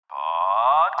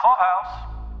Clubhouse.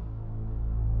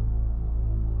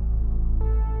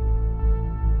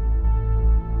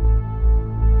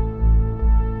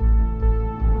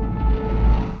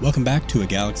 Welcome back to a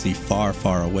galaxy far,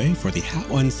 far away for the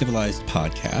How Uncivilized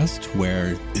podcast,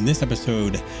 where in this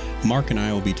episode, Mark and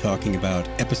I will be talking about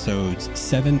episodes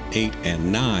 7, 8,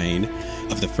 and 9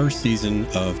 of the first season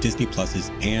of Disney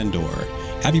Plus's Andor.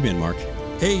 How have you been, Mark?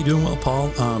 Hey, doing well, Paul.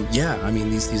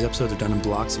 These episodes are done in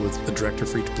blocks with a director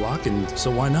for each block, and so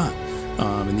why not?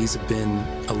 And these have been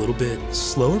a little bit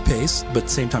slower paced, but at the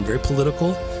same time very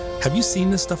political. Have you seen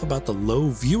this stuff about the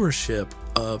low viewership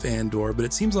of Andor? But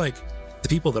it seems like the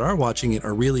people that are watching it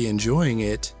are really enjoying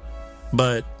it,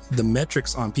 but the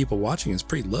metrics on people watching is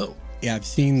pretty low. Yeah, I've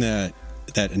seen that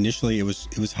initially it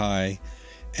was high,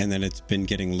 and then it's been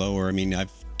getting lower. I mean,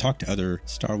 I've talked to other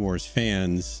Star Wars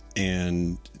fans,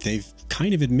 and they've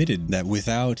kind of admitted that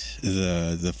without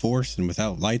the Force and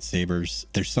without lightsabers,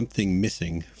 there's something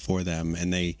missing for them,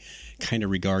 and they kind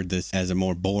of regard this as a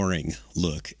more boring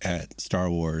look at Star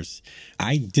Wars.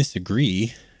 I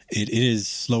disagree. It is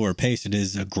slower paced. It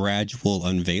is a gradual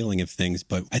unveiling of things,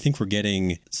 but I think we're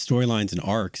getting storylines and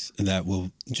arcs that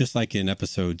will, just like in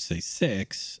episode, say,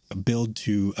 6, build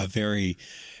to a very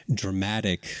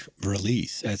dramatic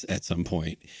release at some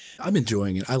point. I'm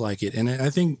enjoying it. I like it. And I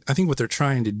think what they're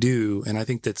trying to do, and I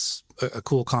think that's a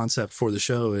cool concept for the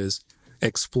show, is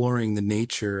exploring the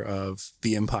nature of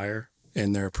the Empire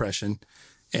and their oppression,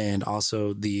 and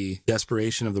also the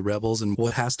desperation of the rebels and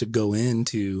what has to go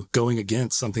into going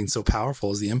against something so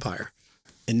powerful as the Empire.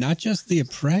 And not just the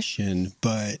oppression,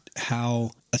 but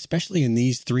how, especially in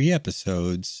these 3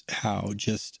 episodes, how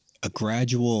just a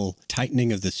gradual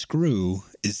tightening of the screw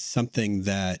is something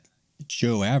that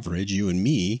Joe Average, you and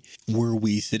me, were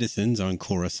we citizens on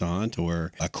Coruscant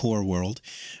or a core world,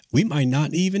 we might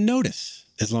not even notice,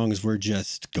 as long as we're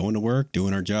just going to work,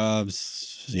 doing our jobs,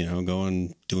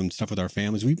 doing stuff with our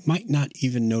families. We might not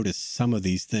even notice some of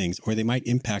these things, or they might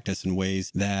impact us in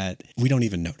ways that we don't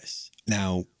even notice.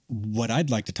 Now, what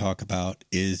I'd like to talk about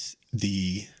is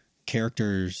the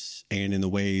characters and in the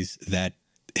ways that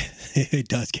it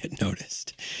does get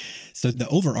noticed. So the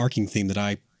overarching theme that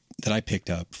I picked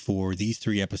up for these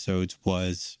 3 episodes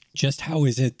was just how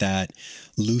is it that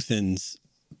Luthen's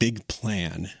big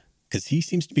plan, because he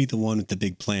seems to be the one with the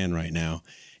big plan right now,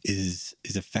 is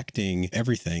affecting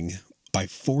everything by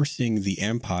forcing the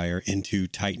Empire into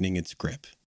tightening its grip.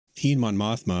 He and Mon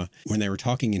Mothma, when they were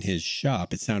talking in his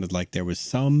shop, it sounded like there was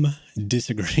some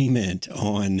disagreement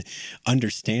on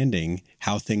understanding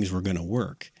how things were going to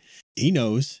work. He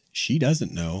knows, she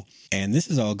doesn't know, and this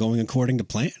is all going according to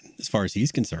plan as far as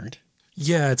he's concerned.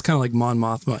 Yeah, it's kind of like Mon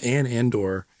Mothma and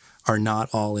Andor are not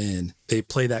all in. They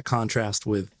play that contrast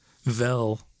with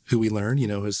Vel, who we learn,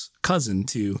 his cousin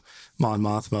to Mon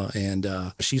Mothma,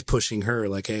 and she's pushing her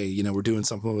like, hey, we're doing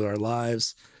something with our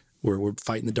lives. We're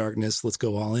fighting the darkness. Let's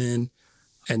go all in.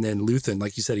 And then Luthen,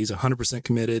 like you said, he's 100%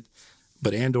 committed,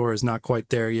 but Andor is not quite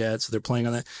there yet. So they're playing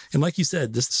on that. And like you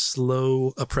said, this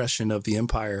slow oppression of the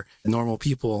Empire, normal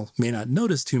people may not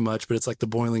notice too much, but it's like the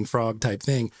boiling frog type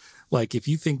thing. Like if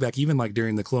you think back, even like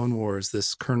during the Clone Wars,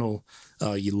 this Colonel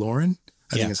Yularen,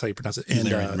 I think that's how you pronounce it. And,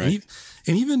 right.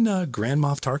 and even Grand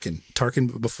Moff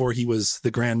Tarkin, before he was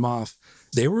the Grand Moff,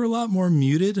 they were a lot more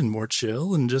muted and more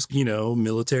chill and just,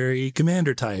 military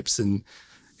commander types. And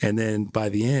then by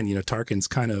the end, Tarkin's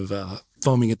kind of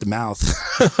foaming at the mouth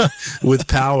with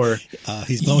power.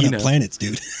 He's blowing up planets,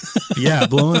 dude. Yeah,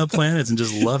 blowing up planets and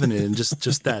just loving it. And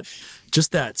just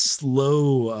that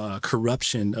slow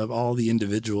corruption of all the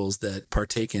individuals that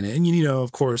partake in it. And,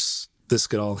 of course, this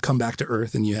could all come back to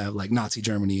Earth, and you have like Nazi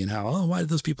Germany and how, why did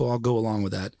those people all go along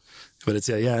with that? But it's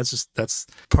that's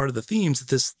part of the themes that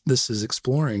this is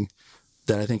exploring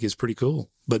that I think is pretty cool,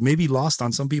 but maybe lost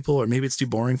on some people, or maybe it's too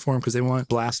boring for them because they want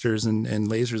blasters and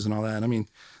lasers and all that. I mean,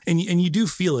 and you do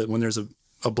feel it when there's a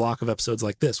block of episodes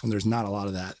like this, when there's not a lot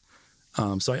of that.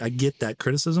 So I get that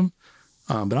criticism,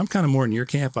 but I'm kind of more in your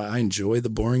camp. I enjoy the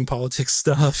boring politics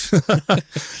stuff.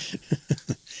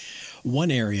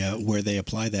 One area where they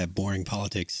apply that boring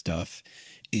politics stuff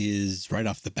is right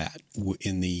off the bat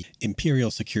in the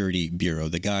Imperial Security Bureau,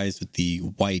 the guys with the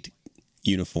white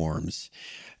uniforms.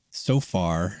 So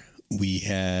far, we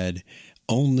had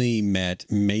only met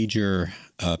Major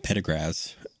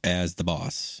Pendergrass as the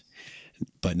boss,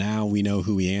 but now we know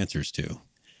who he answers to.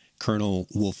 Colonel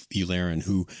Wolf Yularen,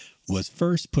 who was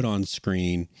first put on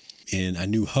screen in A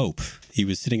New Hope. He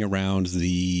was sitting around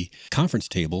the conference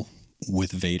table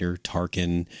with Vader,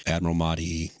 Tarkin, Admiral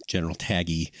Mahdi, General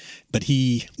Taggy, but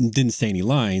he didn't say any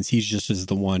lines. He's just as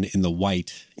the one in the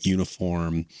white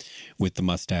uniform with the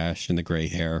mustache and the gray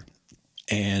hair.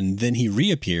 And then he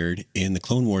reappeared in the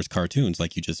Clone Wars cartoons,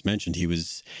 like you just mentioned. He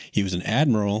was an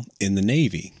admiral in the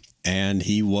Navy, and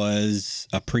he was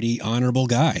a pretty honorable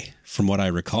guy, from what I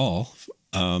recall.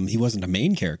 He wasn't a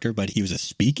main character, but he was a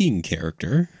speaking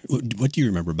character. What do you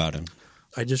remember about him?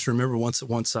 I just remember once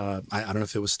I don't know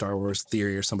if it was Star Wars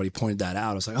Theory or somebody pointed that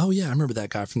out. I was like, oh yeah, I remember that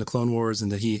guy from the Clone Wars,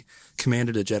 and that he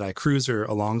commanded a Jedi cruiser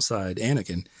alongside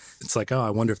Anakin. It's like, oh, I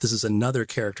wonder if this is another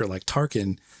character like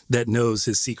Tarkin that knows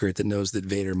his secret, that knows that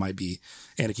Vader might be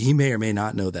Anakin. He may or may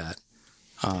not know that.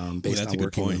 Based that's on a good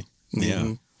working point. with. Mm-hmm.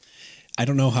 Yeah, I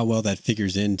don't know how well that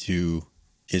figures into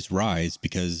his rise,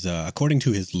 because according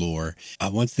to his lore,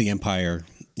 once the Empire,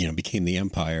 became the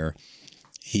Empire,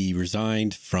 he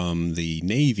resigned from the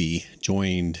Navy,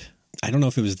 joined, I don't know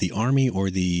if it was the Army or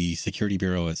the Security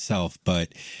Bureau itself, but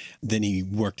then he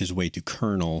worked his way to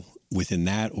colonel within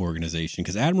that organization,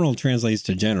 because admiral translates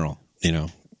to general,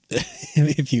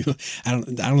 if you, I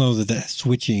don't know that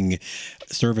switching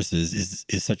services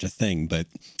is such a thing, but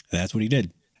that's what he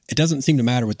did. It doesn't seem to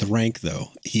matter with the rank, though.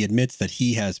 He admits that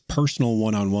he has personal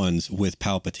one-on-ones with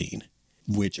Palpatine,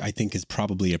 which I think is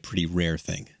probably a pretty rare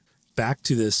thing. Back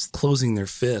to this closing their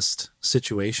fist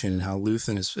situation and how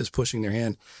Luthen is pushing their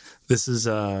hand. This is,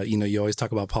 you always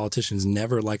talk about politicians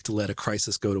never like to let a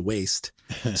crisis go to waste.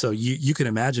 So you can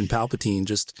imagine Palpatine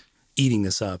just eating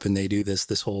this up, and they do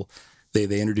this whole, they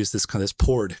introduce this kind of this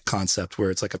poured concept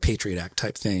where it's like a Patriot Act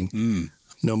type thing.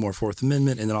 No more Fourth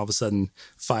Amendment. And then all of a sudden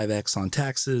 5X on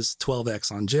taxes,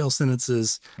 12X on jail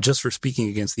sentences, just for speaking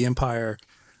against the Empire.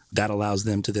 That allows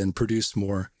them to then produce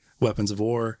more weapons of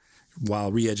war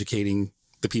while re-educating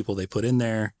the people they put in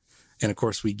there. And of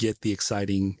course, we get the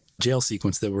exciting jail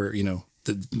sequence that we're,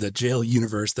 the jail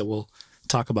universe that we'll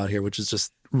talk about here, which is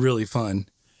just really fun.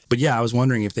 But yeah, I was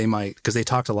wondering if they might, because they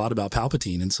talked a lot about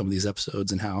Palpatine in some of these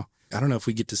episodes, and how, I don't know if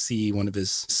we get to see one of his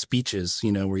speeches,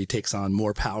 where he takes on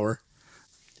more power.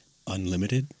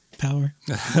 Unlimited power?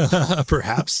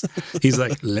 Perhaps. He's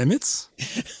like, limits?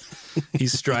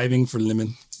 He's striving for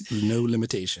no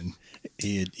limitation.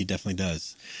 He definitely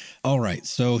does. All right.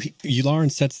 So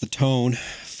Yularen sets the tone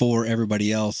for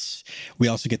everybody else. We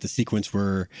also get the sequence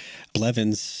where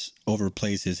Blevins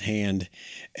overplays his hand,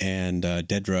 and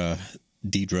Deidre,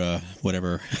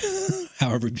 whatever,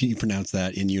 however you pronounce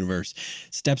that in universe,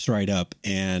 steps right up,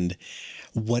 and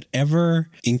whatever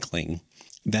inkling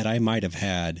that I might have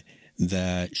had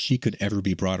that she could ever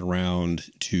be brought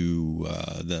around to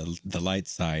the light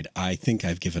side, I think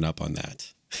I've given up on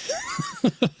that.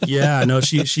 Yeah, no,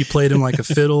 she played him like a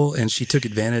fiddle, and she took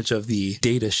advantage of the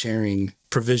data sharing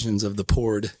provisions of the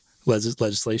poured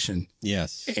legislation.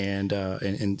 Yes, and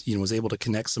was able to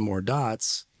connect some more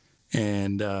dots.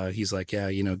 And he's like,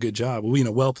 yeah, good job.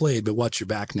 Well, well played, but watch your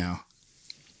back now.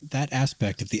 That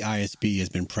aspect of the ISB has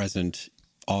been present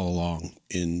all along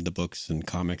in the books and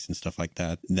comics and stuff like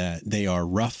that they are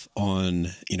rough on,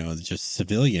 just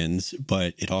civilians,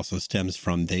 but it also stems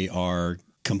from they are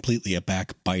completely a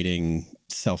backbiting,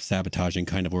 self-sabotaging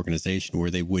kind of organization where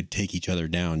they would take each other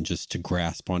down just to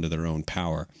grasp onto their own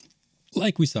power,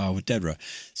 like we saw with Dedra.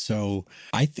 So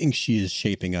I think she is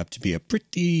shaping up to be a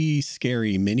pretty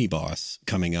scary mini-boss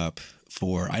coming up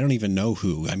for, I don't even know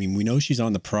who. I mean, we know she's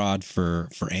on the prod for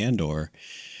Andor,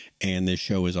 and this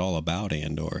show is all about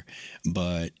Andor.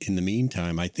 But in the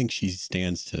meantime, I think she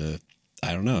stands to,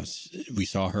 I don't know. We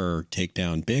saw her take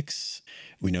down Bix.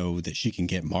 We know that she can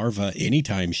get Marva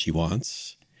anytime she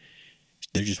wants.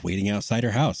 They're just waiting outside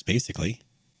her house, basically,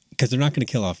 because they're not going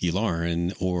to kill off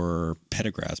Yularen or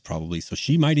Pendergrass probably. So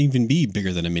she might even be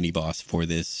bigger than a mini boss for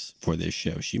this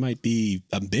show. She might be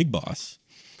a big boss.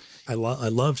 I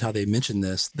loved how they mentioned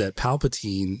this, that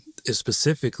Palpatine is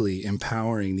specifically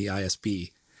empowering the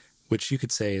ISB, which you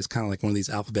could say is kind of like one of these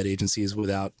alphabet agencies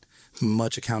without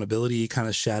much accountability, kind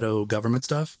of shadow government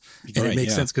stuff. And it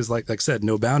makes sense because, like I said,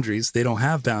 no boundaries. They don't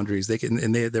have boundaries. They can,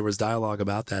 and there was dialogue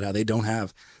about that, how they don't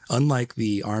have, unlike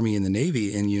the Army and the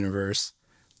Navy in universe,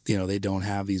 they don't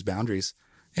have these boundaries.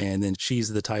 And then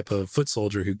she's the type of foot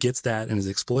soldier who gets that and is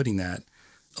exploiting that.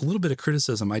 A little bit of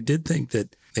criticism. I did think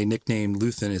that they nicknamed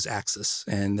Luthen as Axis,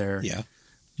 and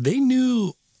they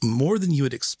knew more than you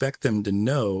would expect them to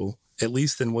know, at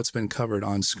least than what's been covered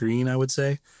on screen, I would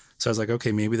say. So I was like,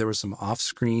 okay, maybe there was some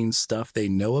off-screen stuff they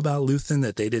know about Luthen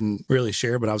that they didn't really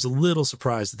share, but I was a little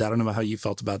surprised at that. I don't know how you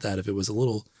felt about that, if it was a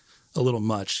little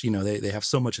much. They have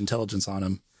so much intelligence on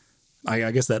him.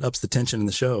 I guess that ups the tension in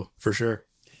the show, for sure.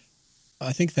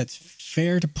 I think that's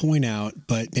fair to point out,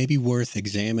 but maybe worth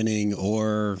examining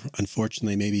or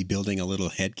unfortunately maybe building a little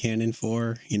headcanon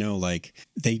for, like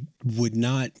they would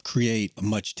not create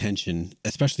much tension,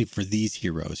 especially for these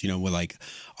heroes, where like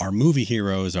our movie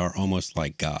heroes are almost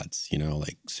like gods,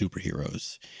 like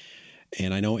superheroes.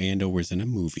 And I know Andor was in a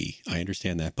movie. I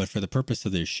understand that. But for the purpose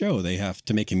of this show, they have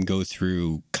to make him go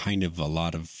through kind of a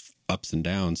lot of ups and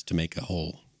downs to make a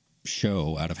whole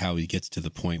show out of how he gets to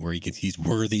the point where he's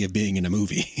worthy of being in a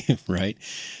movie, right?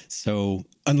 So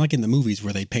unlike in the movies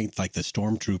where they paint like the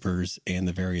stormtroopers and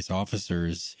the various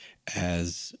officers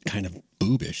as kind of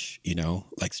boobish,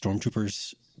 like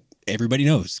stormtroopers, everybody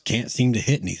knows, can't seem to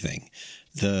hit anything.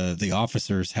 The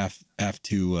officers have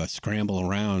to scramble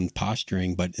around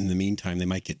posturing, but in the meantime, they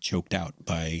might get choked out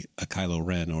by a Kylo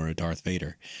Ren or a Darth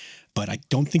Vader. But I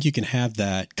don't think you can have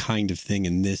that kind of thing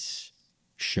in this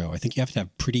show. I think you have to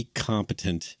have pretty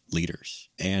competent leaders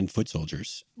and foot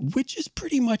soldiers, which is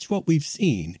pretty much what we've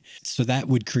seen. So that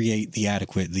would create the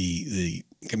adequate, the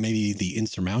maybe the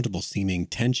insurmountable seeming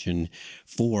tension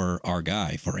for our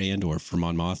guy, for Andor, for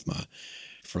Mon Mothma,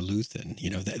 for Luthen.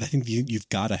 I think you've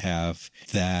got to have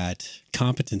that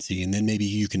competency, and then maybe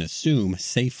you can assume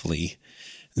safely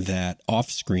that off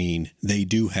screen they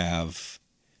do have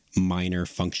minor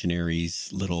functionaries,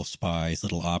 little spies,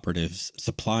 little operatives,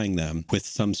 supplying them with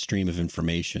some stream of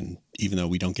information. Even though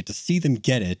we don't get to see them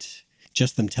get it,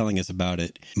 just them telling us about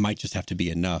it might just have to be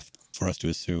enough for us to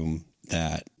assume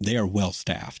that they are well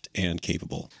staffed and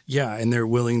capable. Yeah, and they're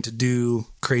willing to do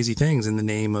crazy things in the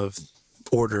name of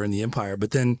order in the Empire.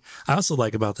 But then I also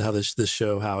like about how this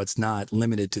show, how it's not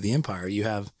limited to the Empire.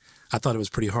 I thought it was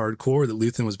pretty hardcore that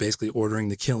Luthen was basically ordering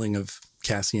the killing of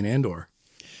Cassian Andor.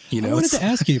 I wanted to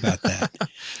ask you about that.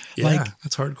 Yeah,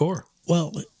 that's hardcore.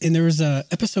 Well, and there was a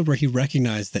episode where he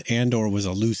recognized that Andor was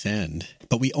a loose end,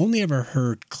 but we only ever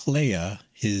heard Clea,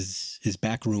 his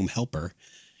backroom helper,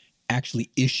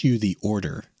 actually issue the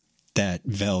order that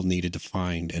Vel needed to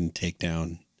find and take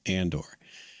down Andor.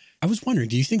 I was wondering,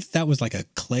 do you think that was like a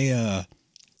Clea, and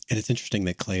it's interesting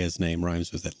that Clea's name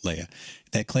rhymes with Leia,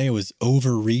 that Clea was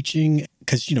overreaching?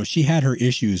 Because, she had her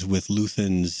issues with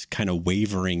Luthen's kind of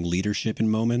wavering leadership in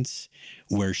moments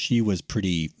where she was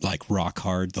pretty like rock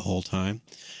hard the whole time.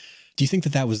 Do you think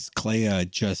that was Clea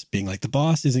just being like, the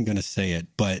boss isn't going to say it,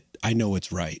 but I know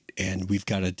it's right, and we've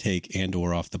got to take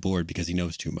Andor off the board because he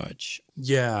knows too much?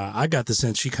 Yeah, I got the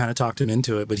sense she kind of talked him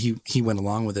into it, but he went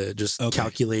along with it, just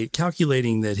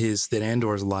calculating that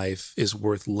Andor's life is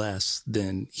worth less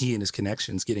than he and his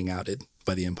connections getting outed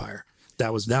by the Empire.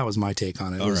 That was my take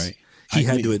on it. All right. He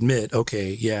had to admit,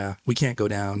 okay, yeah, we can't go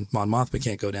down. Mon Mothma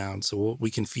can't go down, so we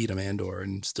can feed him Andor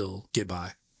and still get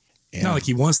by. Yeah. Not like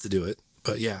he wants to do it,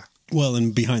 but yeah. Well,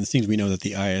 and behind the scenes, we know that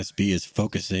the ISB is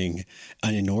focusing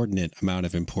an inordinate amount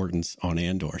of importance on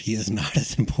Andor. He is not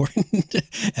as important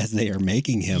as they are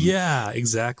making him. Yeah,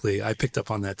 exactly. I picked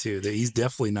up on that too. That he's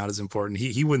definitely not as important.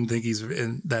 He wouldn't think he's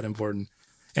that important.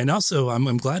 And also, I'm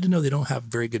glad to know they don't have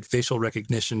very good facial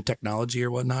recognition technology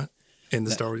or whatnot in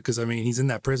the Star Wars, because he's in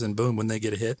that prison. Boom, when they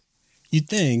get a hit. You'd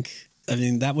think.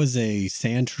 That was a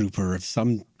sand trooper of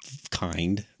some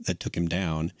kind that took him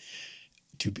down.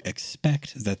 To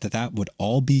expect that would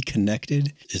all be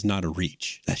connected is not a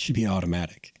reach. That should be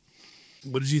automatic.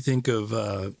 What did you think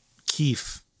of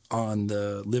Keith on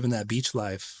the living that beach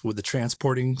life with the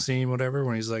transporting scene, whatever,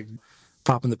 when he's like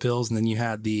popping the pills, and then you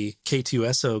had the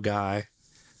K2SO guy?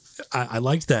 I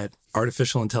liked that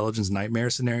artificial intelligence nightmare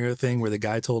scenario thing where the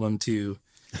guy told him to,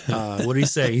 what did he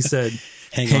say? He said,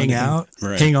 hang out,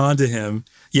 right. Hang on to him.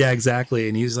 Yeah, exactly.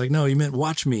 And he was like, no, he meant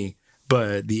watch me.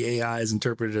 But the AI is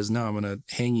interpreted as, no, I'm going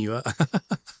to hang you up.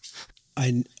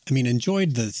 I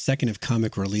enjoyed the second of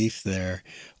comic relief there.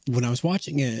 When I was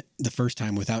watching it the first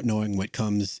time without knowing what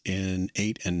comes in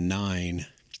 8 and 9,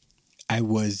 I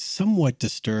was somewhat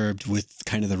disturbed with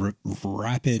kind of the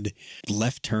rapid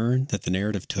left turn that the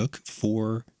narrative took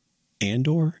for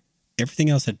Andor. Everything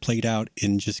else had played out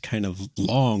in just kind of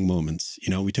long moments.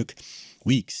 We took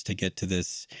weeks to get to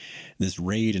this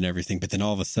raid and everything, but then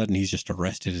all of a sudden he's just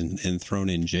arrested and thrown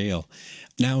in jail.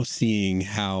 Now seeing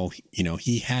how,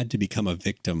 he had to become a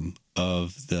victim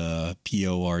of the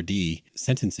PORD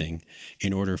sentencing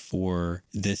in order for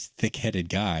this thick-headed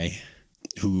guy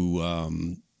who,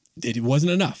 it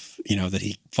wasn't enough, that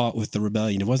he fought with the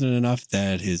rebellion. It wasn't enough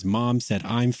that his mom said,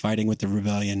 I'm fighting with the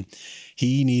rebellion.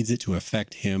 He needs it to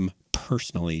affect him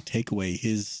personally, take away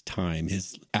his time,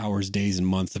 his hours, days, and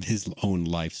months of his own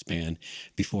lifespan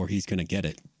before he's going to get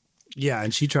it. Yeah,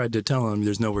 and she tried to tell him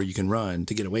there's nowhere you can run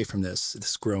to get away from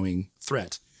this growing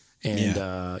threat.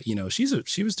 And,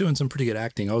 she was doing some pretty good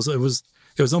acting. Also, it was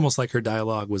it was almost like her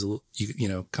dialogue was,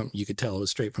 you could tell it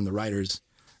was straight from the writer's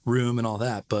room and all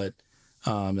that. But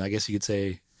I guess you could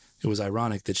say it was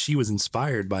ironic that she was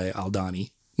inspired by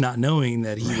Aldani, not knowing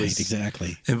that he was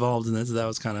exactly involved in this. That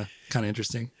was kind of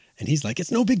interesting. And he's like,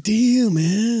 it's no big deal,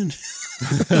 man.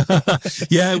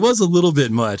 Yeah, it was a little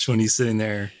bit much when he's sitting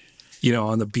there,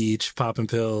 on the beach, popping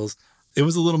pills. It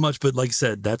was a little much, but like you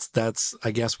said, that's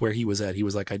I guess where he was at. He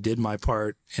was like, I did my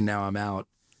part and now I'm out.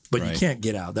 But you can't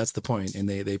get out. That's the point. And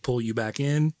they pull you back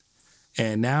in.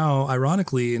 And now,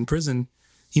 ironically, in prison,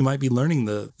 he might be learning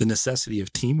the necessity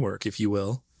of teamwork, if you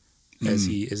will, as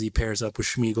he pairs up with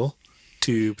Schmeagol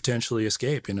to potentially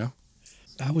escape,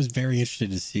 I was very interested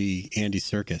to see Andy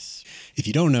Serkis. If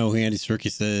you don't know who Andy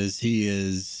Serkis is,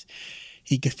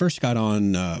 he first got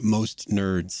on most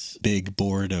nerds' big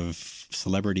board of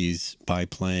celebrities by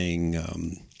playing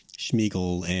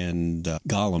Schmeagol and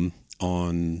Gollum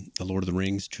on the Lord of the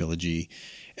Rings trilogy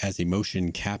as a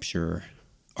motion capture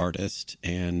artist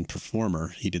and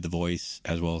performer. He did the voice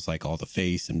as well as like all the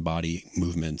face and body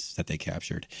movements that they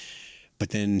captured. But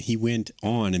then he went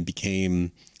on and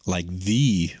became like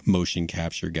the motion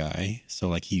capture guy. So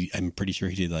like I'm pretty sure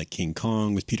he did like King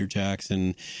Kong with Peter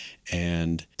Jackson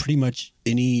and pretty much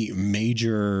any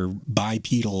major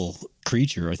bipedal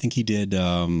creature. I think he did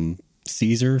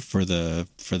Caesar for the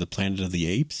Planet of the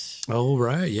Apes. Oh,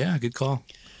 right. Yeah, good call.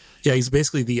 Yeah, he's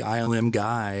basically the ILM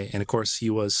guy. And of course, he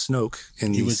was Snoke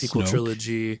in the sequel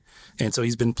trilogy. And so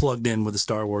he's been plugged in with the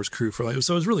Star Wars crew so it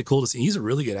was really cool to see. He's a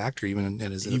really good actor, even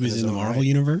in his. He was in the Marvel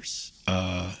universe.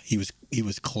 He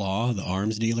was Claw, the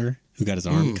arms dealer, who got his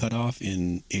arm cut off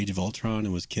in Age of Ultron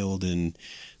and was killed in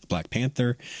Black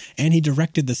Panther. And he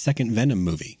directed the second Venom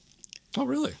movie. Oh,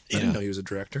 really? I didn't know he was a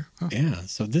director. Huh. Yeah.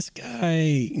 So this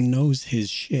guy knows his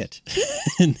shit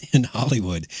in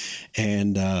Hollywood.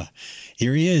 And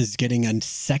here he is getting a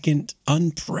second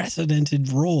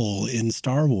unprecedented role in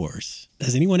Star Wars.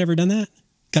 Has anyone ever done that?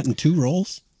 Gotten 2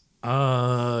 roles?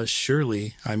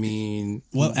 Surely. I mean,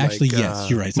 well, actually, yes,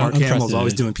 you're right. Mark Hamill's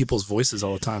always doing people's voices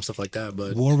all the time, stuff like that.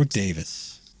 But Warwick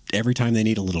Davis, every time they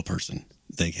need a little person,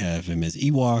 they have him as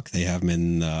Ewok. They have him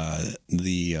in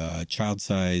the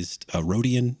child-sized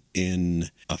Rodian in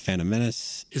A Phantom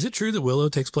Menace. Is it true that Willow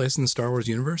takes place in the Star Wars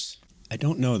universe? I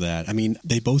don't know that. I mean,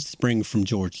 they both spring from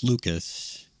George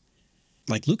Lucas.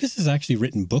 Like, Lucas has actually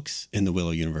written books in the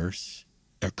Willow universe,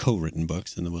 or co-written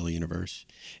books in the Willow universe.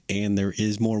 And there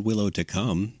is more Willow to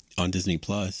come on Disney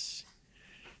Plus.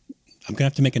 I'm going to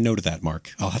have to make a note of that,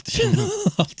 Mark. I'll have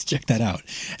to check that out.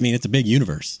 I mean, it's a big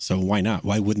universe, so why not?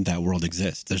 Why wouldn't that world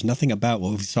exist? There's nothing about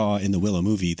what we saw in the Willow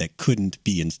movie that couldn't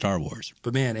be in Star Wars.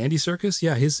 But man, Andy Serkis,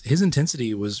 yeah, his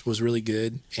intensity was really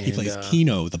good. And, he plays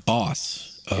Kino, the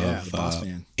boss of the boss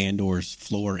man. Andor's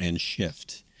floor and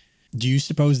shift. Do you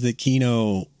suppose that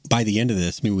Kino, by the end of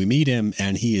this, I mean, we meet him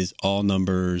and he is all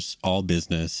numbers, all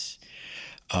business.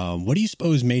 What do you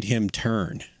suppose made him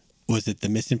turn? Was it the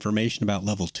misinformation about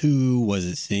level 2? Was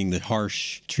it seeing the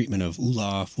harsh treatment of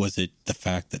Olaf? Was it the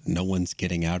fact that no one's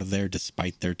getting out of there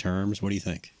despite their terms? What do you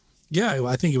think? Yeah,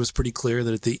 I think it was pretty clear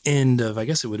that at the end of, I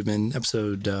guess it would have been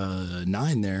episode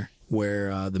 9 there,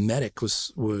 where the medic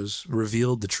was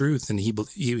revealed the truth, and he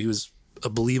was a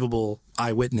believable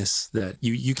eyewitness that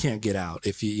you can't get out.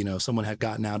 If someone had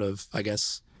gotten out of, I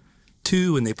guess,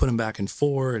 2 and they put him back in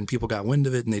 4 and people got wind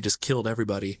of it and they just killed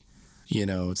everybody.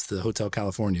 It's the Hotel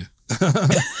California.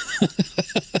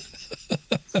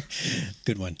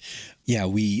 Good one. Yeah,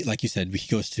 like you said, he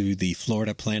goes to the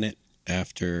Florida planet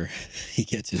after he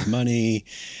gets his money,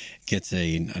 gets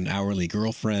an hourly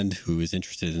girlfriend who is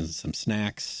interested in some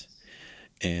snacks.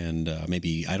 And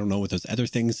maybe, I don't know what those other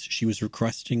things she was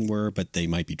requesting were, but they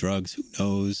might be drugs. Who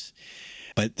knows?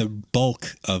 But the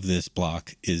bulk of this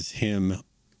block is him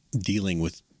dealing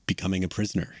with becoming a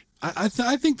prisoner. I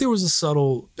think there was a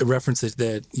subtle reference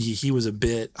that he was a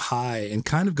bit high and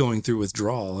kind of going through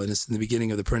withdrawal in the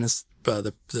beginning of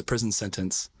the prison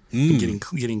sentence and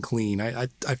getting clean. I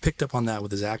picked up on that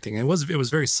with his acting. And it was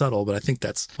very subtle, but I think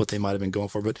that's what they might have been going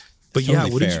for. But totally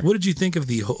yeah, what did you think of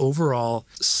the overall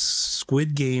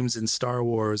Squid Games in Star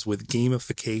Wars with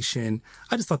gamification?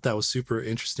 I just thought that was super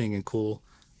interesting and cool.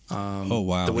 Oh,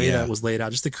 wow. The way that was laid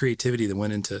out, just the creativity that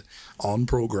went into on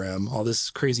program, all this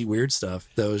crazy weird stuff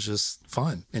that was just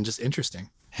fun and just interesting.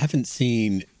 Haven't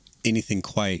seen anything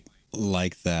quite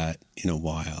like that in a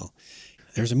while.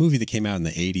 There's a movie that came out in the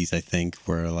 80s, I think,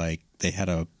 where like they had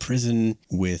a prison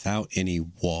without any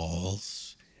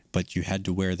walls, but you had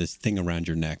to wear this thing around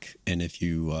your neck. And if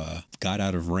you got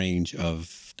out of range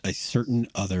of a certain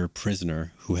other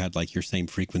prisoner who had like your same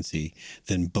frequency,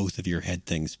 then both of your head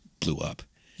things blew up.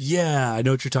 Yeah, I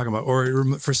know what you're talking about.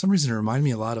 Or for some reason, it reminded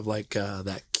me a lot of like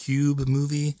that Cube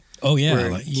movie. Oh yeah,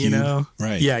 where, like you Cube. know,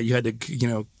 Right. yeah, you had to,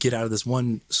 get out of this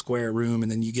one square room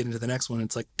and then you get into the next one.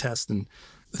 It's like test, and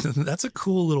that's a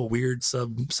cool little weird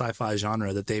sci-fi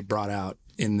genre that they brought out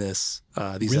in these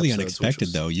Really episodes,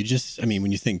 unexpected though. I mean,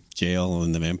 when you think jail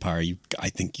and the vampire, I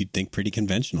think you'd think pretty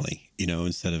conventionally,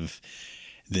 instead of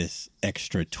this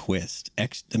extra twist.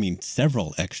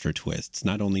 Several extra twists.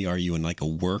 Not only are you in like a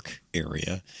work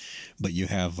area, but you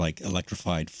have like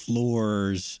electrified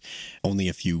floors, only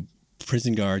a few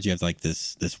prison guards. You have like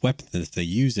this weapon that if they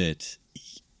use it,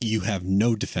 you have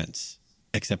no defense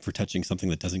except for touching something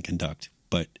that doesn't conduct.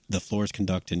 But the floors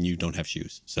conduct and you don't have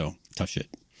shoes. So tough shit.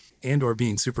 Andor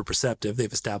being super perceptive,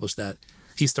 they've established that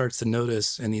he starts to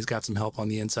notice, and he's got some help on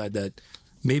the inside, that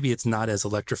maybe it's not as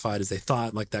electrified as they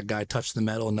thought. Like that guy touched the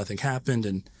metal and nothing happened.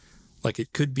 And like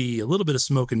it could be a little bit of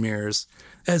smoke and mirrors,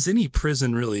 as any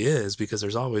prison really is, because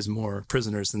there's always more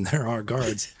prisoners than there are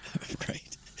guards.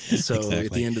 Right. So exactly.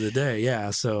 At the end of the day,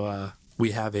 yeah. So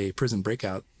we have a prison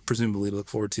breakout, presumably to look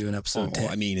forward to in episode 10.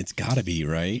 I mean, it's got to be,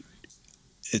 right?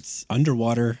 It's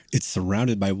underwater. It's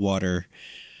surrounded by water.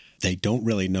 They don't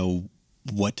really know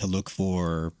what to look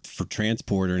for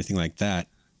transport or anything like that.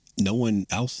 No one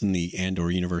else in the Andor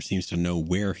universe seems to know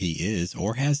where he is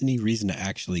or has any reason to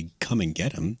actually come and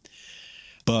get him.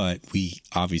 But we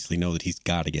obviously know that he's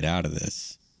got to get out of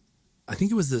this. I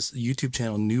think it was this YouTube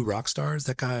channel, New Rockstars.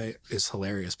 That guy is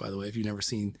hilarious, by the way, if you've never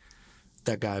seen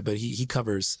that guy. But he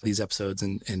covers these episodes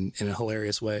in a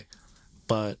hilarious way.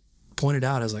 But pointed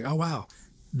out, I was like, oh, wow.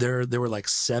 There were like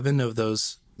 7 of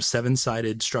those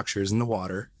 7-sided structures in the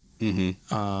water.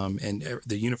 Mm-hmm. And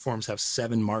the uniforms have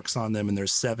 7 marks on them, and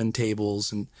there's 7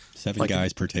 tables and 7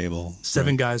 guys per table.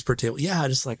 7 guys per table. Yeah,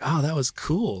 just like, oh, that was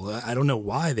cool. I don't know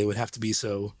why they would have to be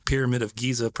so Pyramid of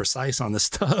Giza precise on this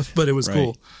stuff, but it was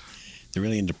cool. They're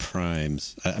really into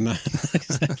primes. I'm not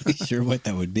exactly sure what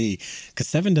that would be, because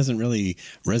 7 doesn't really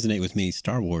resonate with me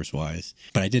Star Wars wise.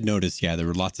 But I did notice, there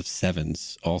were lots of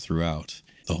 7s all throughout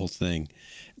the whole thing.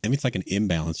 I mean, it's like an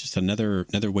imbalance. Just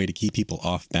another way to keep people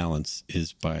off balance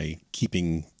is by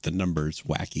keeping the numbers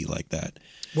wacky like that.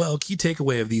 Well, key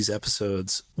takeaway of these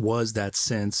episodes was that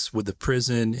sense with the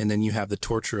prison, and then you have the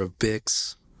torture of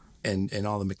Bix and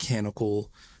all the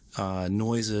mechanical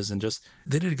noises, and just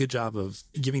they did a good job of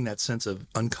giving that sense of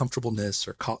uncomfortableness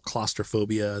or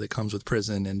claustrophobia that comes with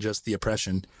prison and just the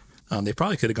oppression. They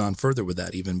probably could have gone further with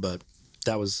that even, but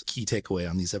that was key takeaway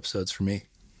on these episodes for me.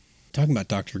 Talking about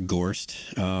Dr. Gorst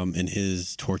and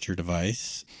his torture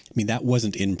device, I mean, that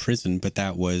wasn't in prison, but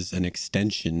that was an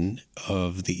extension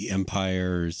of the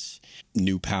Empire's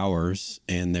new powers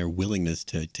and their willingness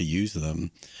to use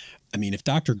them. I mean, if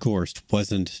Dr. Gorst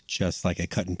wasn't just like a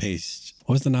cut and paste,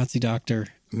 what was the Nazi doctor?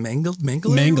 Mengele?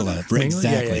 Mengele,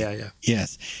 exactly. Yeah.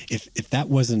 Yes. If that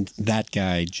wasn't that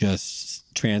guy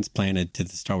just transplanted to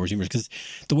the Star Wars universe, because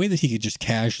the way that he could just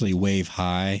casually wave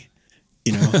hi,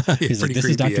 he's like, this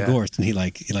is Dr. Gorst, and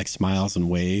he smiles and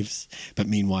waves, but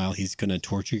meanwhile he's going to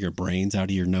torture your brains out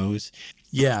of your nose.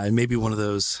 Yeah, and maybe one of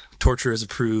those torture is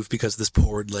approved because of this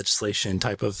poured legislation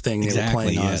type of thing they were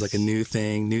playing on. It's like a new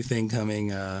thing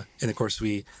coming. And of course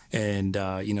they had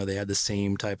the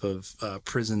same type of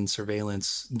prison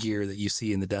surveillance gear that you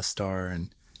see in the Death Star,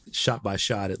 and shot by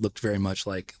shot, it looked very much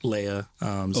like Leia's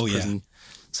prison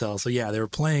cell. So yeah, they were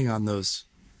playing on the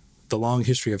long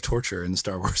history of torture in the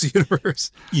Star Wars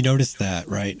universe. You notice that,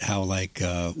 right? How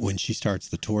when she starts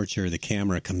the torture, the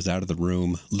camera comes out of the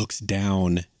room, looks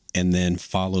down, and then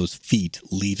follows feet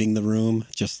leaving the room,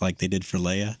 just like they did for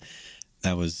Leia.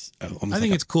 That was almost I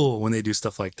think it's cool when they do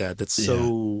stuff like that. That's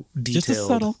so detailed. Just a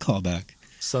subtle callback.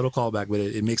 Subtle callback, but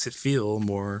it makes it feel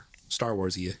more Star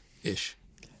Wars-y-ish.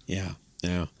 Yeah.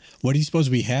 What do you suppose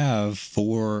we have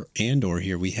for Andor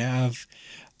here? We have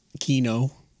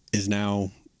Kino is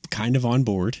now kind of on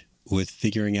board with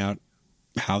figuring out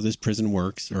how this prison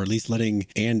works, or at least letting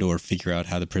Andor figure out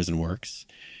how the prison works.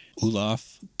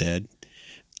 Olaf, dead.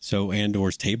 So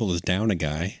Andor's table is down a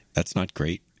guy. That's not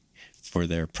great for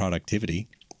their productivity.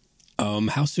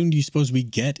 How soon do you suppose we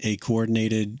get a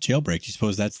coordinated jailbreak? Do you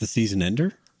suppose that's the season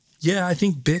ender? Yeah, I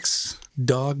think Bix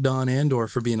dogged on Andor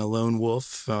for being a lone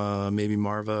wolf, maybe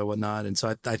Marva, whatnot. And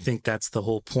so I think that's the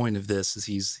whole point of this, is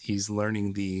he's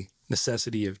learning the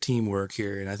necessity of teamwork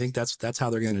here. And I think that's how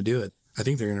they're going to do it. I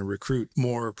think they're going to recruit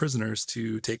more prisoners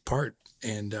to take part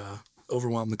and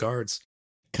overwhelm the guards.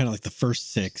 Kind of like the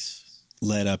first 6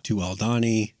 led up to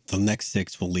Aldhani. The next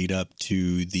 6 will lead up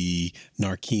to the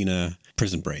Narkina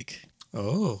prison break.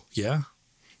 Oh, yeah.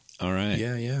 All right.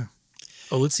 Yeah.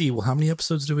 Oh, let's see. Well, how many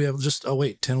episodes do we have? Just, oh,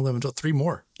 wait, 10, 11, 12, 3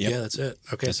 more. Yep. Yeah, that's it.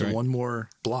 Okay, That's so right. one more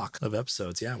block of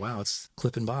episodes. Yeah, wow, it's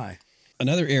clipping by.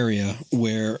 Another area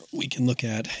where we can look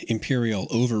at Imperial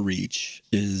overreach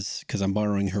is, because I'm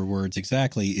borrowing her words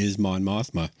exactly, is Mon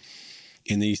Mothma.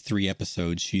 In these 3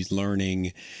 episodes, she's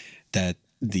learning that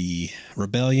the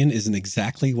rebellion isn't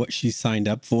exactly what she signed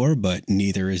up for, but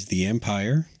neither is the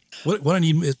Empire. What I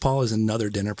need, Paul, is another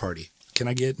dinner party. Can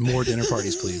I get more dinner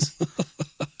parties, please?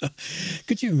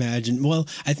 Could you imagine? Well,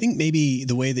 I think maybe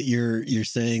the way that you're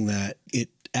saying that, it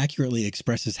accurately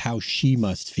expresses how she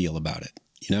must feel about it,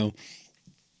 you know?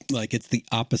 Like it's the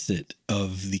opposite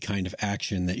of the kind of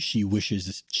action that she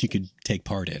wishes she could take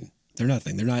part in. They're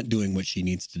nothing. They're not doing what she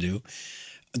needs to do.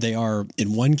 They are,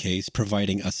 in one case,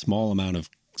 providing a small amount of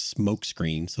smoke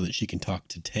screen so that she can talk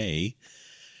to Tay,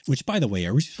 which, by the way,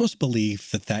 are we supposed to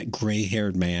believe that that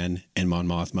gray-haired man and Mon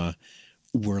Mothma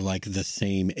were like the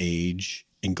same age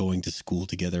and going to school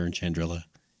together in Chandrilla?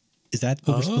 Is that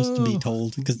what we're supposed to be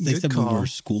told? Because they said we were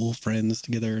school friends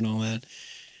together and all that.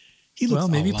 He looks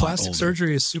maybe a lot plastic older.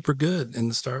 surgery is super good in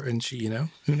the start, and she,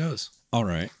 who knows? All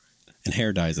right. And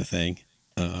hair dye's a thing.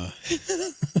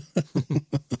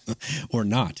 Or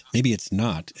not. Maybe it's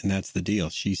not, and that's the deal.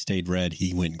 She stayed red,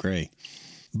 he went gray.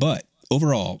 But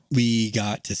overall, we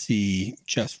got to see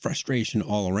just frustration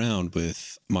all around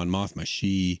with Mon Mothma.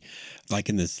 She, like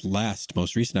in this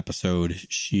most recent episode,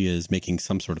 she is making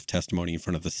some sort of testimony in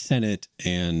front of the Senate,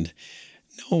 and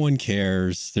no one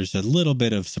cares. There's a little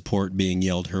bit of support being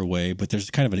yelled her way, but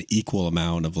there's kind of an equal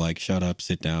amount of like, shut up,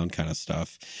 sit down kind of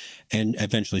stuff. And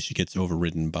eventually she gets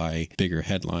overridden by bigger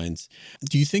headlines.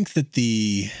 Do you think that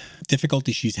the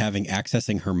difficulty she's having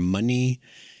accessing her money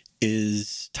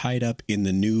is tied up in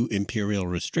the new imperial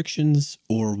restrictions,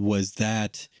 or was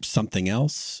that something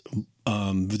else?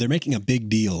 They're making a big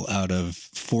deal out of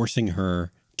forcing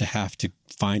her to have to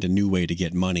find a new way to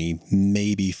get money,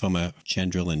 maybe from a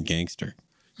Chandrilan gangster.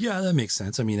 Yeah, that makes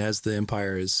sense. I mean, as the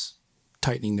Empire is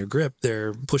tightening their grip,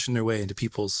 they're pushing their way into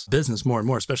people's business more and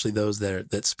more, especially those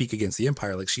that speak against the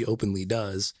Empire, like she openly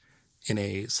does in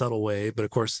a subtle way. But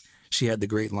of course, she had the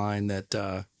great line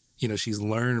that, she's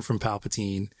learned from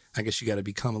Palpatine. I guess you got to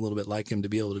become a little bit like him to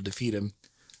be able to defeat him,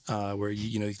 where,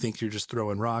 you think you're just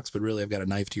throwing rocks, but really I've got a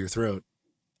knife to your throat.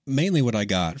 Mainly what I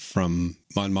got from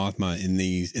Mon Mothma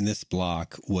in this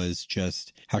block was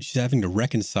just how she's having to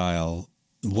reconcile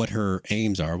what her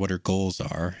aims are, what her goals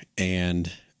are,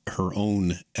 and her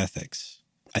own ethics.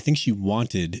 I think she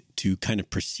wanted to kind of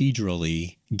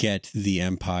procedurally get the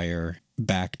Empire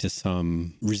back to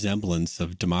some resemblance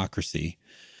of democracy.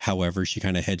 However, she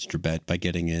kind of hedged her bet by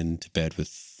getting into bed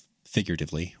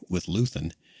figuratively, with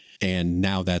Luthen. And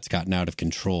now that's gotten out of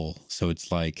control. So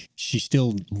it's like she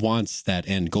still wants that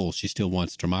end goal. She still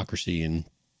wants democracy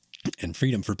and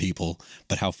freedom for people.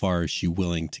 But how far is she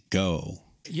willing to go?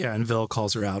 Yeah, and Vel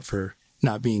calls her out for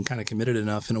not being kind of committed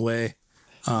enough in a way.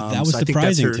 That was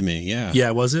surprising to me, yeah.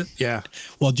 Yeah, was it? Yeah.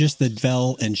 Well, just that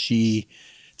Vel and she,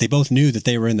 they both knew that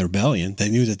they were in the rebellion. They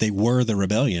knew that they were the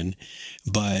rebellion.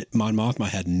 But Mon Mothma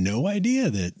had no idea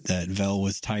that Vel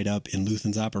was tied up in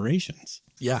Luthen's operations.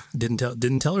 Yeah, didn't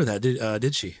tell her that,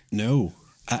 did she? No.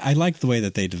 I liked the way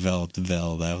that they developed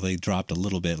Vel, though. They dropped a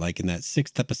little bit. Like in that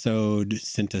 6th episode,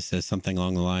 Cinta says something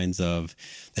along the lines of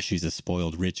that she's a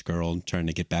spoiled rich girl trying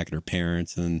to get back at her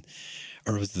parents.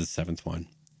 Or was it the 7th one?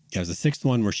 Yeah, it was the 6th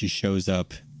one where she shows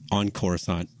up on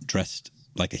Coruscant dressed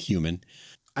like a human.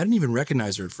 I didn't even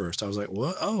recognize her at first. I was like,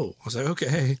 what? Oh, I was like,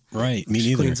 okay. Right, me neither.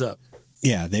 She cleans up.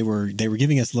 Yeah, they were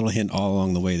giving us a little hint all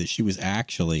along the way that she was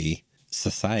actually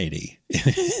society,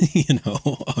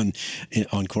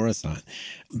 on Coruscant,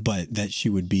 but that she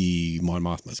would be Mon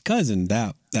Mothma's cousin,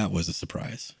 that was a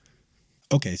surprise.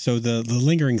 Okay, so the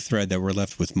lingering thread that we're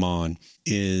left with Mon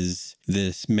is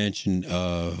this mention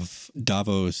of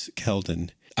Davos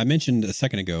Keldon. I mentioned a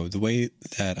second ago the way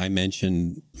that I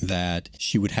mentioned that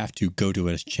she would have to go to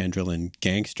a Chandrilan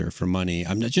gangster for money.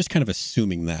 I'm just kind of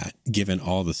assuming that, given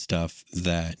all the stuff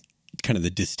that kind of the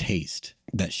distaste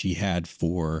that she had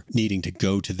for needing to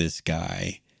go to this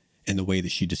guy and the way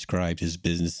that she described his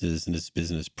businesses and his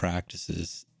business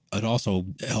practices. It also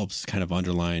helps kind of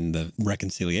underline the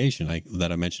reconciliation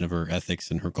that I mentioned of her ethics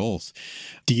and her goals.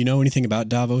 Do you know anything about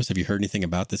Davos? Have you heard anything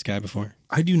about this guy before?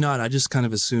 I do not. I just kind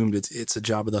of assumed it's a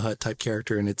Jabba the Hutt type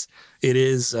character, and it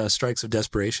is strikes of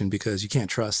desperation because you can't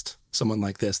trust someone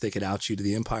like this. They could out you to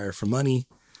the Empire for money.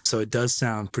 So it does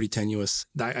sound pretty tenuous.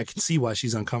 I can see why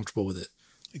she's uncomfortable with it.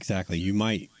 Exactly. You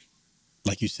might,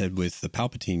 like you said with the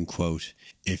Palpatine quote,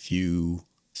 if you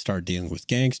start dealing with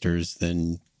gangsters,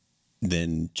 then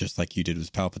just like you did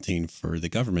with Palpatine for the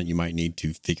government, you might need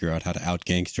to figure out how to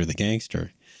out-gangster the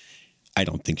gangster. I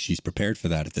don't think she's prepared for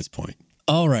that at this point.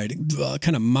 All right,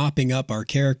 kind of mopping up our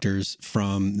characters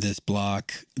from this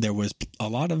block, there was a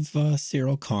lot of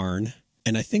Cyril Karn.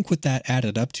 And I think what that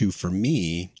added up to for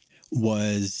me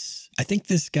was, I think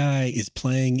this guy is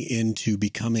playing into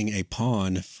becoming a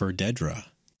pawn for Dedra.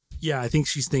 Yeah, I think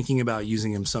she's thinking about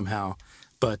using him somehow.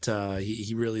 But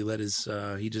he really let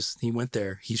he went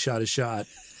there. He shot his shot.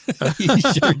 He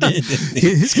sure did.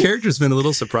 His character's been a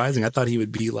little surprising. I thought he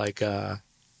would be like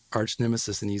arch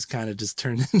nemesis, and he's kind of just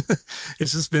turned into,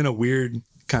 it's just been a weird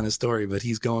kind of story, but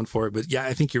he's going for it. But yeah,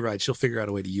 I think you're right. She'll figure out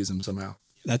a way to use him somehow.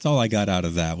 That's all I got out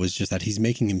of that, was just that he's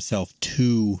making himself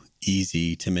too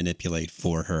easy to manipulate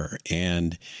for her.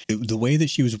 And the way that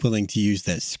she was willing to use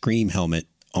that scream helmet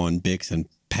on Bix and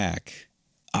Pac,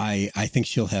 I think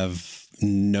she'll have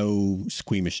no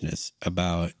squeamishness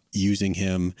about using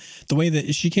him. The way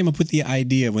that she came up with the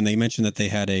idea when they mentioned that they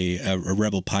had a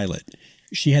rebel pilot,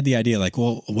 she had the idea like,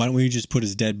 well, why don't we just put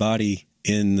his dead body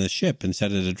in the ship and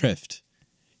set it adrift?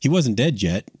 He wasn't dead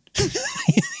yet,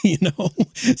 you know?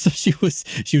 So she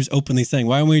was openly saying,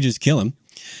 why don't we just kill him,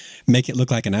 make it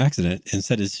look like an accident, and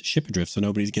set his ship adrift so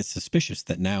nobody gets suspicious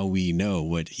that now we know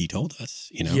what he told us,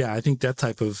 you know? Yeah, I think that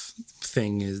type of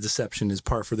thing is deception is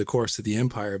par for the course of the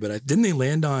Empire. But didn't they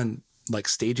land on like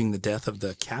staging the death of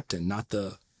the captain, not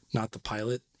the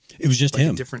pilot? It was just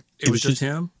him. It was just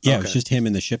him? Yeah, okay. It was just him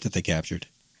in the ship that they captured.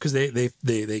 Because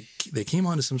they came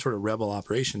onto some sort of rebel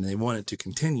operation. They wanted to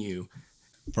continue.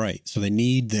 Right. So they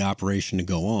need the operation to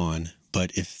go on.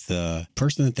 But if the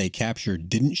person that they captured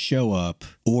didn't show up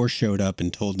or showed up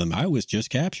and told them, I was just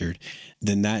captured,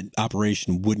 then that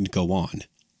operation wouldn't go on.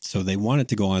 So they want it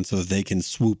to go on so that they can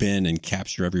swoop in and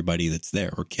capture everybody that's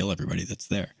there or kill everybody that's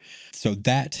there. So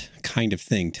that kind of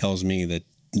thing tells me that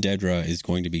Dedra is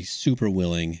going to be super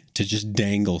willing to just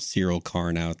dangle Cyril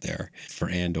Karn out there for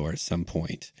Andor at some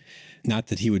point. Not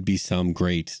that he would be some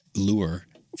great lure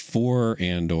for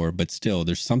Andor, but still,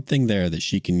 there's something there that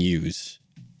she can use.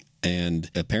 And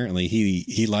apparently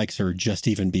he likes her just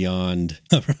even beyond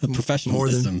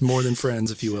professionalism. More than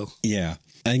friends, if you will. Yeah.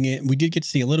 And we did get to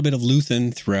see a little bit of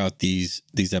Luthen throughout these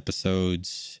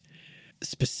episodes.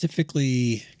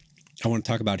 Specifically, I want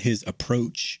to talk about his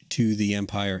approach to the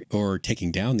Empire, or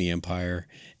taking down the Empire,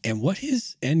 and what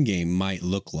his endgame might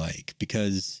look like.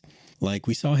 Because, like,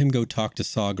 we saw him go talk to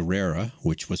Saw Gerrera,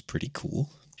 which was pretty cool.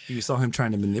 You saw him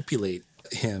trying to manipulate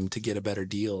him to get a better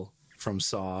deal from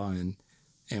Saw, and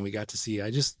we got to see.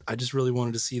 I just really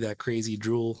wanted to see that crazy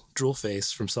drool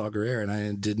face from Saw Gerrera, and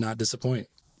I did not disappoint.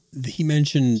 He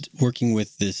mentioned working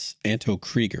with this Anto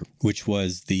Krieger, which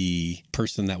was the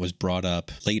person that was brought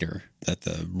up later, that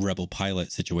the rebel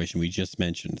pilot situation we just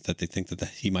mentioned, that they think that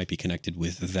he might be connected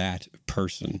with that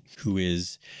person, who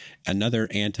is another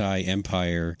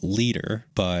anti-Empire leader,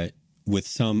 but with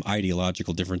some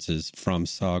ideological differences from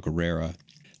Saw Gerrera.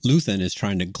 Luthen is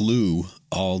trying to glue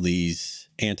all these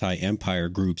anti-Empire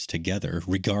groups together,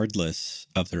 regardless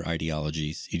of their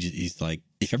ideologies. He's like,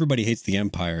 if everybody hates the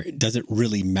Empire, it doesn't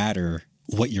really matter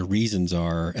what your reasons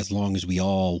are, as long as we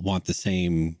all want the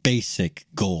same basic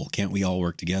goal. Can't we all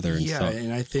work together?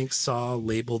 And I think Saw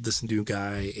labeled this new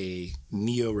guy a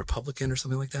neo-Republican or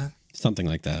something like that. Something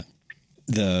like that.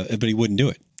 But he wouldn't do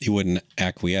it. He wouldn't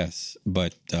acquiesce.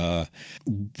 But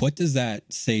what does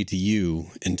that say to you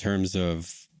in terms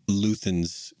of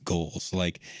Luthen's goals?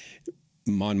 Like,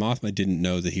 Mon Mothma didn't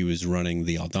know that he was running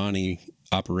the Aldhani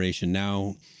operation.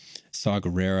 Now, Saw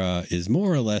Gerrera is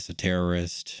more or less a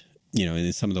terrorist, you know,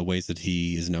 in some of the ways that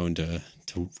he is known to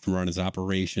run his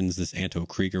operations. This Anto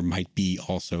Krieger might be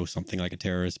also something like a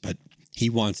terrorist, but he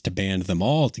wants to band them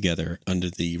all together under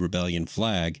the rebellion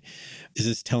flag. Is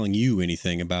this telling you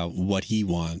anything about what he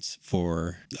wants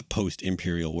for a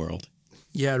post-imperial world?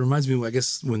 Yeah, it reminds me, I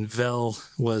guess, when Vel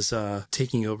was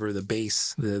taking over the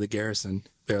base, the garrison,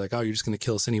 they're like, oh, you're just going to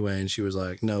kill us anyway. And she was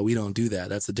like, no, we don't do that.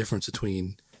 That's the difference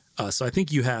between us. So I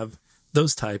think you have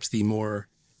those types, the more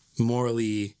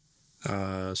morally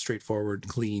straightforward,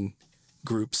 clean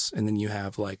groups. And then you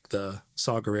have like the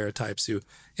Saw Gerrera types who,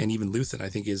 and even Luthen, I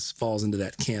think, falls into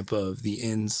that camp of the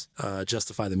ends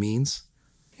justify the means.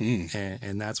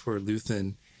 And that's where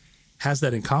Luthen has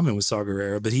that in common with Saw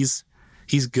Gerrera, but he's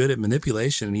good at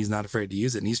manipulation, and he's not afraid to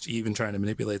use it. And he's even trying to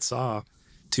manipulate Saw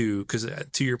because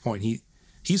to your point,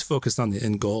 he's focused on the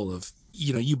end goal of,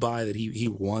 you know, you buy that he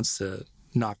wants to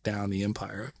knock down the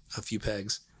Empire a few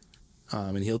pegs,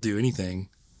 and he'll do anything.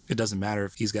 It doesn't matter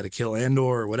if he's got to kill Andor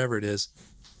or whatever it is.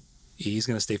 He's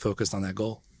going to stay focused on that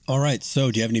goal. All right.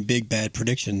 So do you have any big bad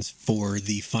predictions for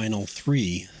the final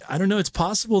three? I don't know. It's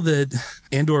possible that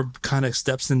Andor kind of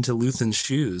steps into Luthen's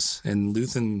shoes and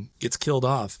Luthen gets killed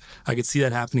off. I could see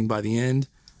that happening by the end.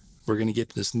 we're going to get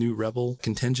this new rebel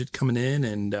contingent coming in,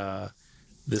 and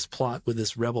this plot with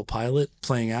this rebel pilot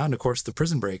playing out, and of course the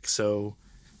prison break. So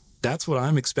that's what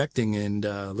I'm expecting and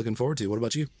looking forward to. What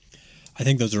about you? I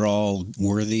think those are all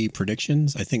worthy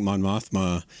predictions. I think Mon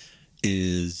Mothma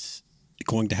is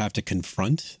going to have to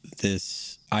confront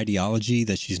this ideology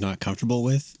that she's not comfortable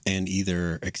with and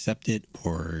either accept it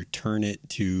or turn it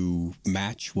to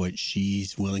match what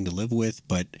she's willing to live with.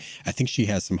 But I think she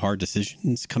has some hard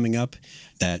decisions coming up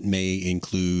that may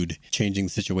include changing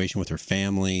the situation with her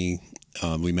family.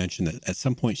 We mentioned that at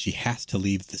some point she has to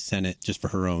leave the Senate just for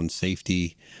her own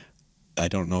safety. I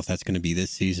don't know if that's going to be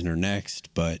this season or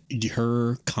next, but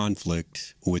her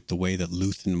conflict with the way that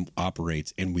Luthen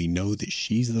operates, and we know that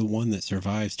she's the one that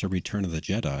survives to Return of the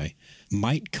Jedi,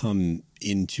 might come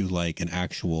into like an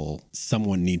actual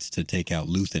someone needs to take out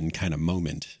Luthen kind of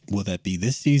moment. Will that be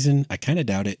this season? I kind of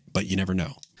doubt it, but you never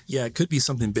know. Yeah, it could be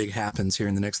something big happens here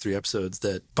in the next 3 episodes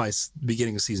that by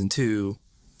beginning of season 2,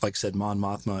 like I said, Mon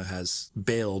Mothma has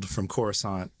bailed from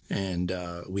Coruscant, and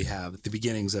we have the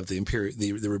beginnings of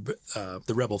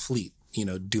the rebel fleet,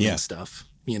 doing stuff,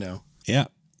 Yeah. Yeah.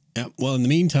 Well, in the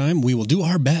meantime, we will do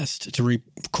our best to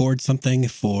record something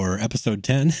for episode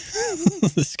 10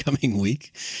 this coming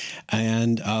week,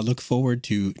 and look forward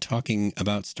to talking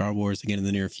about Star Wars again in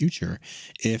the near future.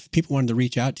 If people wanted to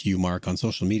reach out to you, Mark, on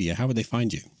social media, how would they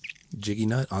find you? Jiggy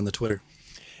Nut on the Twitter.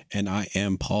 And I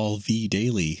am Paul V.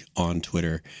 Daly on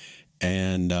Twitter.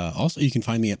 And also you can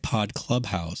find me at Pod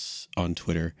Clubhouse on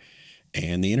Twitter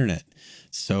and the internet.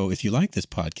 So if you like this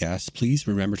podcast, please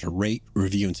remember to rate,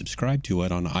 review, and subscribe to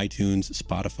it on iTunes,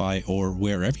 Spotify, or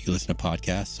wherever you listen to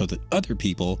podcasts so that other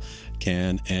people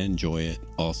can enjoy it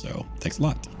also. Thanks a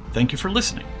lot. Thank you for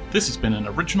listening. This has been an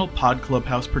original Pod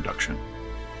Clubhouse production.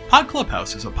 Pod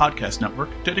Clubhouse is a podcast network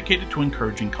dedicated to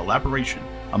encouraging collaboration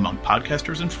among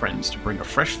podcasters and friends to bring a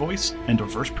fresh voice and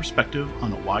diverse perspective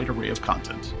on a wide array of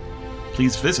content.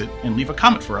 Please visit and leave a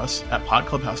comment for us at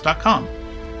podclubhouse.com.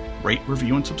 Rate,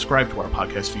 review, and subscribe to our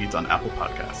podcast feeds on Apple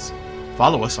Podcasts.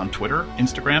 Follow us on Twitter,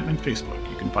 Instagram, and Facebook.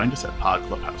 You can find us at Pod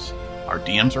Clubhouse. Our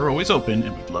DMs are always open,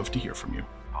 and we'd love to hear from you.